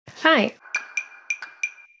Hi.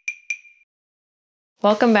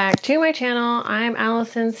 Welcome back to my channel. I'm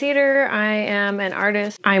Allisonsedar. I am an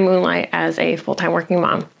artist. I moonlight as a full-time working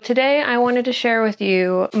mom. Today I wanted to share with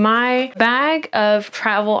you my bag of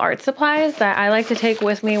travel art supplies that I like to take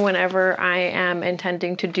with me whenever I am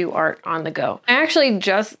intending to do art on the go. I actually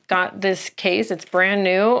just got this case. It's brand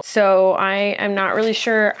new, so I am not really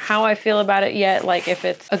sure how I feel about it yet, like if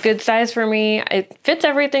it's a good size for me. It fits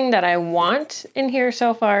everything that I want in here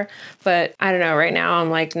so far, but I don't know, right now I'm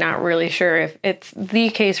like not really sure if it's the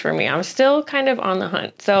case for me. I'm still kind of on the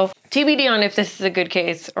hunt. So TBD on if this is a good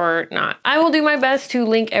case or not. I will do my best to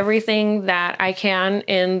link everything that I can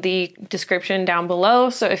in the description down below.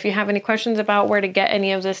 So if you have any questions about where to get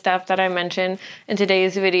any of the stuff that I mentioned in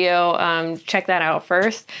today's video, check that out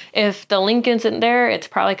first. If the link isn't there, it's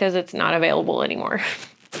probably because it's not available anymore.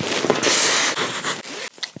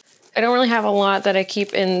 I don't really have a lot that I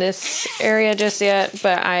keep in this area just yet,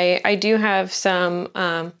 but I do have some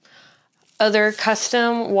other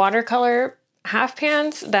custom watercolor half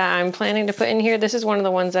pans that I'm planning to put in here. This is one of the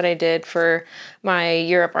ones that I did for my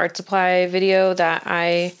Europe art supply video that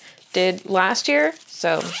I did last year.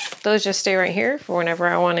 So those just stay right here for whenever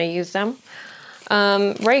I want to use them.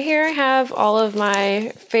 Right here I have all of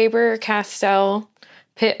my Faber-Castell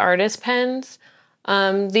Pitt Artist pens.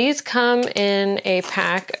 These come in a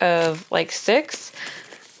pack of like 6.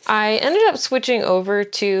 I ended up switching over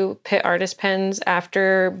to Pitt Artist pens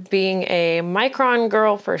after being a Micron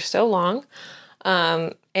girl for so long.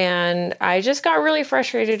 And I just got really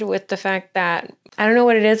frustrated with the fact that, I don't know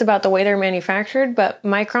what it is about the way they're manufactured, but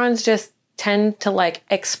Microns just tend to like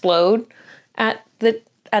explode at the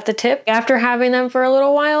tip. After having them for a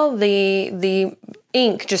little while, the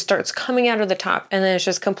ink just starts coming out of the top and then it's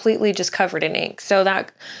just completely just covered in ink. So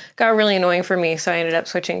that got really annoying for me. So I ended up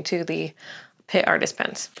switching to the Pitt Artist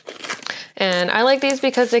pens. And I like these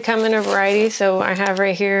because they come in a variety. So I have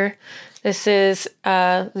right here, this is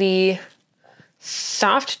the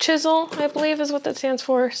soft chisel, I believe is what that stands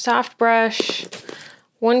for. Soft brush,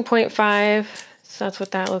 1.5. So that's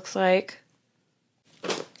what that looks like.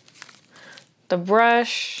 The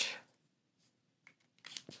brush.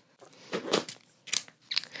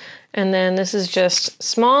 And then this is just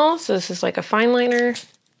small. So this is like a fine liner.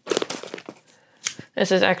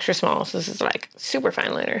 This is extra small, so this is like super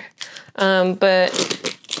fine liner.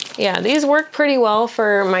 But yeah, these work pretty well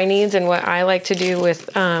for my needs and what I like to do with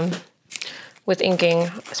inking,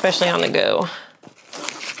 especially on the go.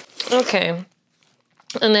 Okay,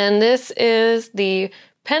 and then this is the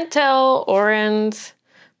Pentel Orenz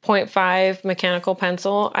 0.5 mechanical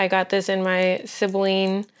pencil. I got this in my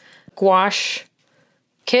Sibylline gouache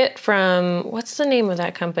kit from, what's the name of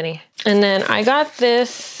that company? And then I got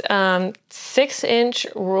this 6-inch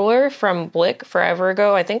ruler from Blick forever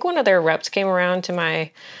ago. I think one of their reps came around to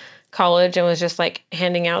my college and was just like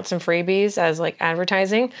handing out some freebies as like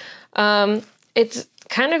advertising. It's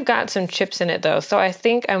kind of got some chips in it though, so I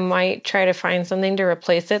think I might try to find something to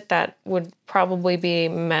replace it that would probably be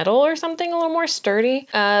metal or something a little more sturdy.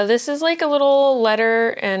 This is like a little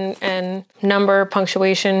letter and number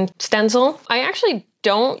punctuation stencil. I actually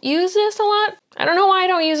don't use this a lot. I don't know why I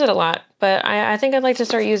don't use it a lot, but I think I'd like to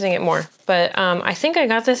start using it more. But I think I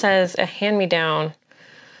got this as a hand-me-down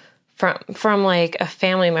from like a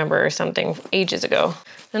family member or something ages ago.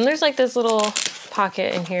 And there's like this little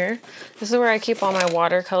pocket in here. This is where I keep all my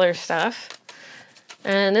watercolor stuff.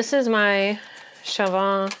 And this is my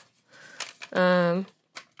Chavon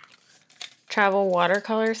travel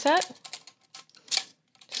watercolor set.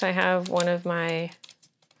 So I have one of my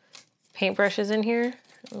paintbrushes in here.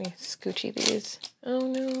 Let me scoochy these. Oh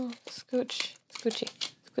no, scooch, scoochy,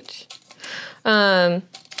 scooch.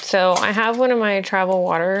 So I have one of my travel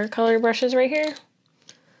watercolor brushes right here.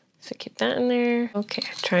 So keep that in there. Okay,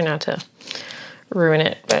 try not to ruin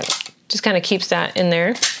it, but just kind of keeps that in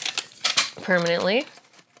there permanently.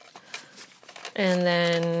 And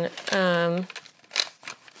then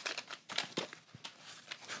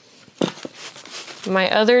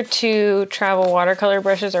my other 2 travel watercolor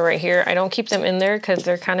brushes are right here. I don't keep them in there because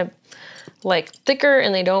they're kind of like thicker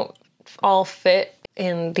and they don't all fit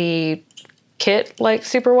in the kit like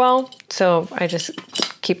super well. So I just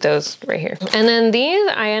keep those right here. And then these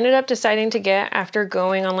I ended up deciding to get after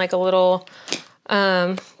going on like a little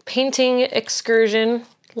painting excursion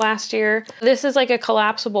last year. This is like a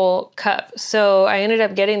collapsible cup. So I ended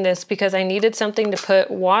up getting this because I needed something to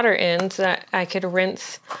put water in so that I could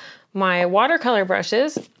rinse my watercolor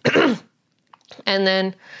brushes and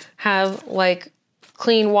then have like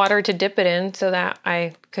clean water to dip it in so that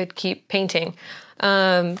I could keep painting.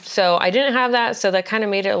 So I didn't have that, so that kind of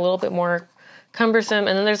made it a little bit more cumbersome.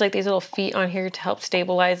 And then there's like these little feet on here to help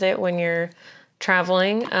stabilize it when you're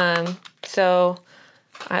traveling. These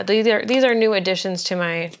are new additions to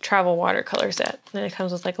my travel watercolor set. And it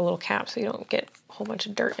comes with like a little cap so you don't get a whole bunch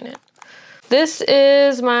of dirt in it. This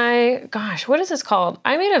is my, gosh, what is this called?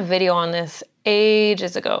 I made a video on this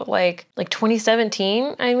ages ago, like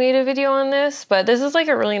 2017 I made a video on this, but this is like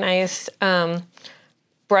a really nice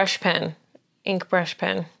brush pen, ink brush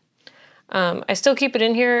pen. I still keep it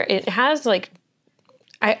in here. It has like,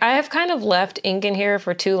 I have kind of left ink in here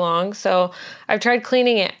for too long, so I've tried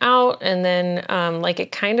cleaning it out and then like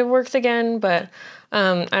it kind of works again, but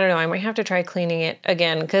I don't know, I might have to try cleaning it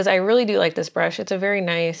again because I really do like this brush. It's a very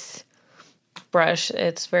nice brush.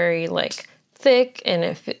 It's very like thick and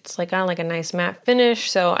it's like got like a nice matte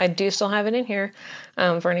finish, so I do still have it in here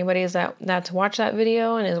for anybody that's watched that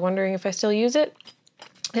video and is wondering if I still use it.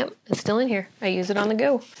 Yep, it's still in here. I use it on the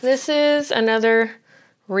go. This is another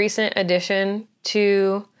recent addition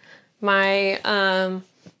to my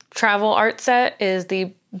travel art set, is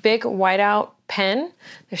the big whiteout pen,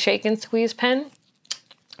 the shake and squeeze pen.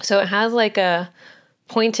 So it has like a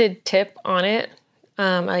pointed tip on it,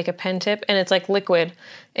 like a pen tip, and it's like liquid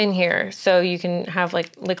in here. So you can have like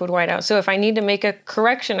liquid whiteout. So if I need to make a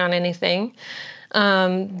correction on anything,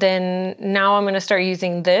 then now I'm gonna start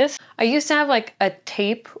using this. I used to have like a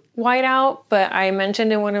tape whiteout, but I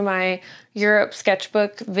mentioned in one of my Europe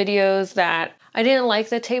sketchbook videos that I didn't like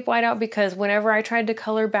the tape whiteout because whenever I tried to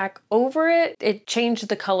color back over it, it changed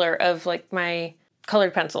the color of like my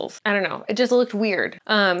colored pencils. I don't know, it just looked weird.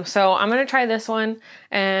 So I'm gonna try this one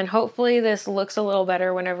and hopefully this looks a little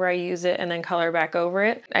better whenever I use it and then color back over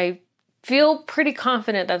it. I feel pretty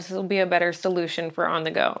confident that this will be a better solution for on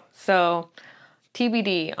the go. So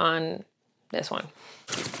TBD on this one.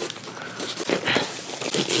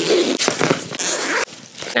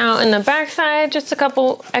 Now in the back side, just a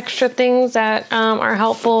couple extra things that are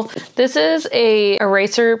helpful. This is a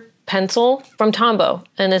eraser pencil from Tombow,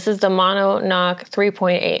 and this is the Mono Knock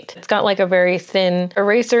 3.8. It's got like a very thin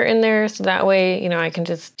eraser in there, so that way, you know, I can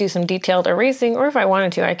just do some detailed erasing, or if I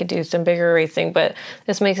wanted to, I could do some bigger erasing, but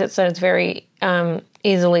this makes it so it's very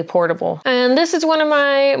easily portable. And this is one of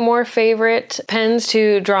my more favorite pens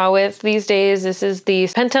to draw with these days. This is the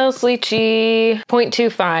Pentel Sleechy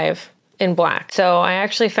 0.25 in black. So I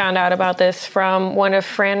actually found out about this from one of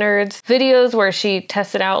Fran Nerd's videos where she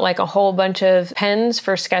tested out like a whole bunch of pens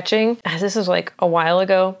for sketching. This is like a while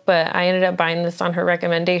ago, but I ended up buying this on her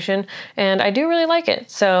recommendation and I do really like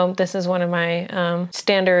it. So this is one of my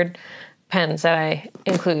standard pens that I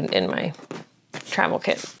include in my travel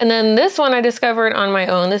kit. And then this one I discovered on my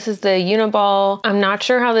own. This is the Uniball. I'm not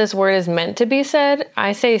sure how this word is meant to be said.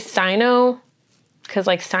 I say Sino, because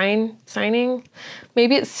like signing,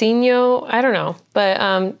 maybe it's Sino, I don't know, but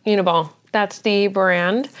Uniball, that's the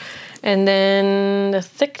brand. And then the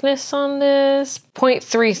thickness on this,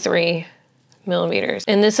 0.33 millimeters.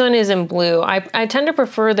 And this one is in blue. I tend to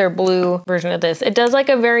prefer their blue version of this. It does like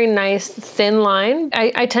a very nice thin line.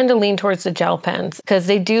 I tend to lean towards the gel pens because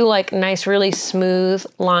they do like nice, really smooth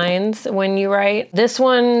lines when you write. This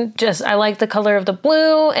one, just, I like the color of the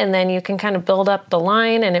blue, and then you can kind of build up the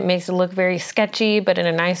line and it makes it look very sketchy, but in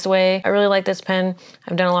a nice way. I really like this pen.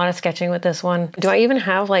 I've done a lot of sketching with this one. Do I even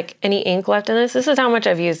have like any ink left in this? This is how much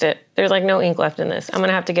I've used it. There's like no ink left in this. I'm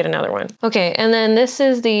gonna have to get another one. Okay, and then this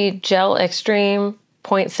is the Gel Extreme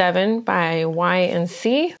 0.7 by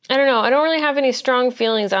Y&C. I don't know, I don't really have any strong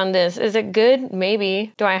feelings on this. Is it good?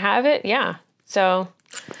 Maybe. Do I have it? Yeah. So,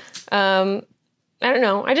 I don't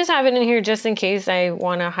know. I just have it in here just in case I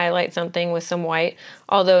wanna highlight something with some white.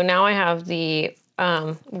 Although now I have the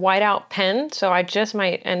whiteout pen, so I just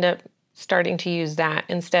might end up starting to use that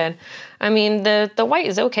instead. I mean, the white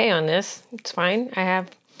is okay on this. It's fine.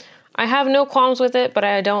 I have no qualms with it, but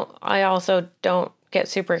I also don't get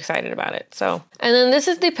super excited about it. So, and then this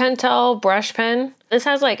is the Pentel brush pen. This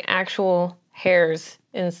has like actual hairs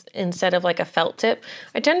instead of like a felt tip.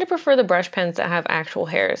 I tend to prefer the brush pens that have actual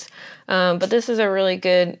hairs. But this is a really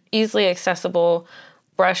good, easily accessible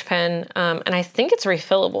brush pen. And I think it's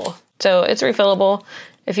refillable. So it's refillable.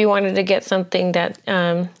 If you wanted to get something that,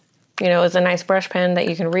 you know, is a nice brush pen that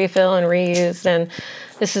you can refill and reuse, then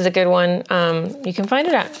this is a good one. You can find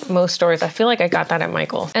it at most stores. I feel like I got that at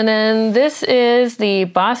Michael's. And then this is the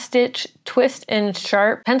Boss Stitch Twist and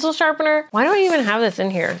Sharp pencil sharpener. Why do I even have this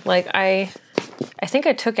in here? Like I think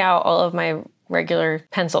I took out all of my regular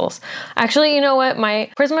pencils. Actually, you know what? My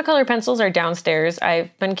Prismacolor pencils are downstairs.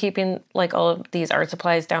 I've been keeping like all of these art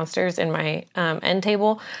supplies downstairs in my end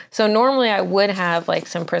table. So normally I would have like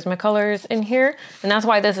some Prismacolors in here, and that's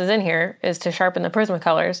why this is in here, is to sharpen the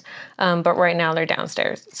Prismacolors. But right now they're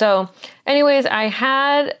downstairs. So anyways, I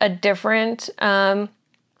had a different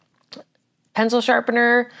pencil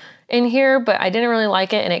sharpener in here, but I didn't really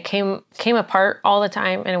like it, and it came apart all the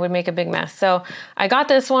time and it would make a big mess. So I got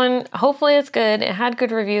this one. Hopefully it's good. It had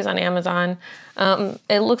good reviews on Amazon.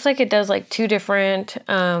 It looks like it does like 2 different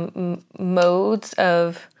modes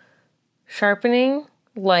of sharpening.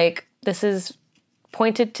 Like this is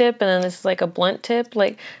pointed tip and then this is like a blunt tip.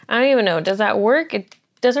 Like, I don't even know, does that work? It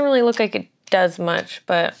doesn't really look like it does much,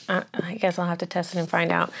 but I guess I'll have to test it and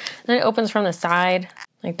find out. And then it opens from the side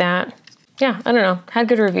like that. Yeah, I don't know, had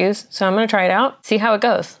good reviews, so I'm gonna try it out, see how it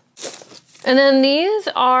goes. And then these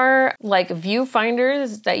are like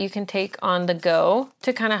viewfinders that you can take on the go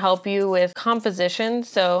to kind of help you with composition.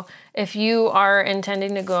 So if you are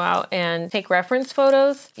intending to go out and take reference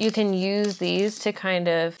photos, you can use these to kind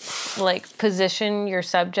of like position your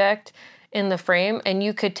subject in the frame, and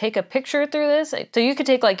you could take a picture through this. So you could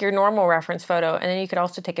take like your normal reference photo, and then you could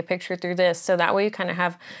also take a picture through this. So that way you kind of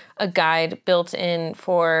have a guide built in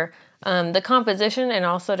for the composition, and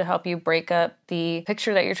also to help you break up the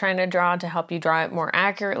picture that you're trying to draw, to help you draw it more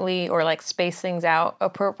accurately or like space things out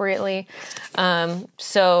appropriately.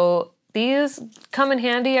 So these come in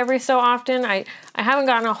handy every so often. I haven't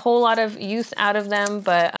gotten a whole lot of use out of them,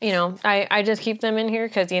 but you know, I just keep them in here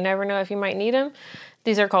because you never know if you might need them.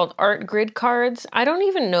 These are called art grid cards. I don't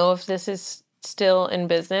even know if this is still in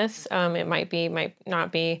business. It might be, might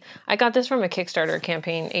not be. I got this from a Kickstarter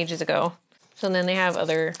campaign ages ago. So then they have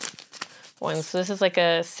other ones. So this is like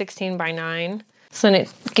a 16:9. So then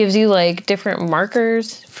it gives you like different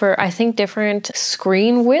markers for, I think, different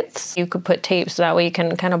screen widths. You could put tape so that way you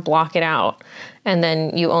can kind of block it out, and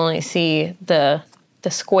then you only see the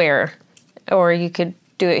square. Or you could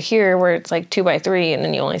do it here where it's like 2x3 and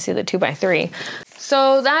then you only see the 2x3.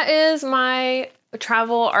 So that is my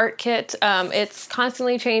travel art kit. It's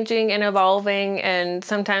constantly changing and evolving, and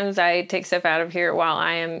sometimes I take stuff out of here while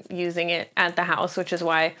I am using it at the house, which is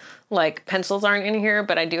why like pencils aren't in here,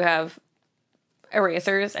 but I do have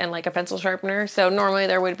erasers and like a pencil sharpener. So normally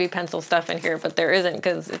there would be pencil stuff in here, but there isn't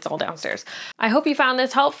because it's all downstairs. I hope you found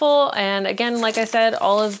this helpful. And again, like I said,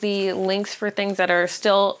 all of the links for things that are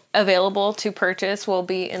still available to purchase will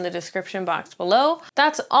be in the description box below.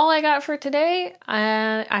 That's all I got for today.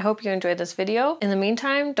 I hope you enjoyed this video. In the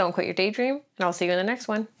meantime, don't quit your daydream, and I'll see you in the next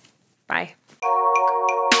one. Bye.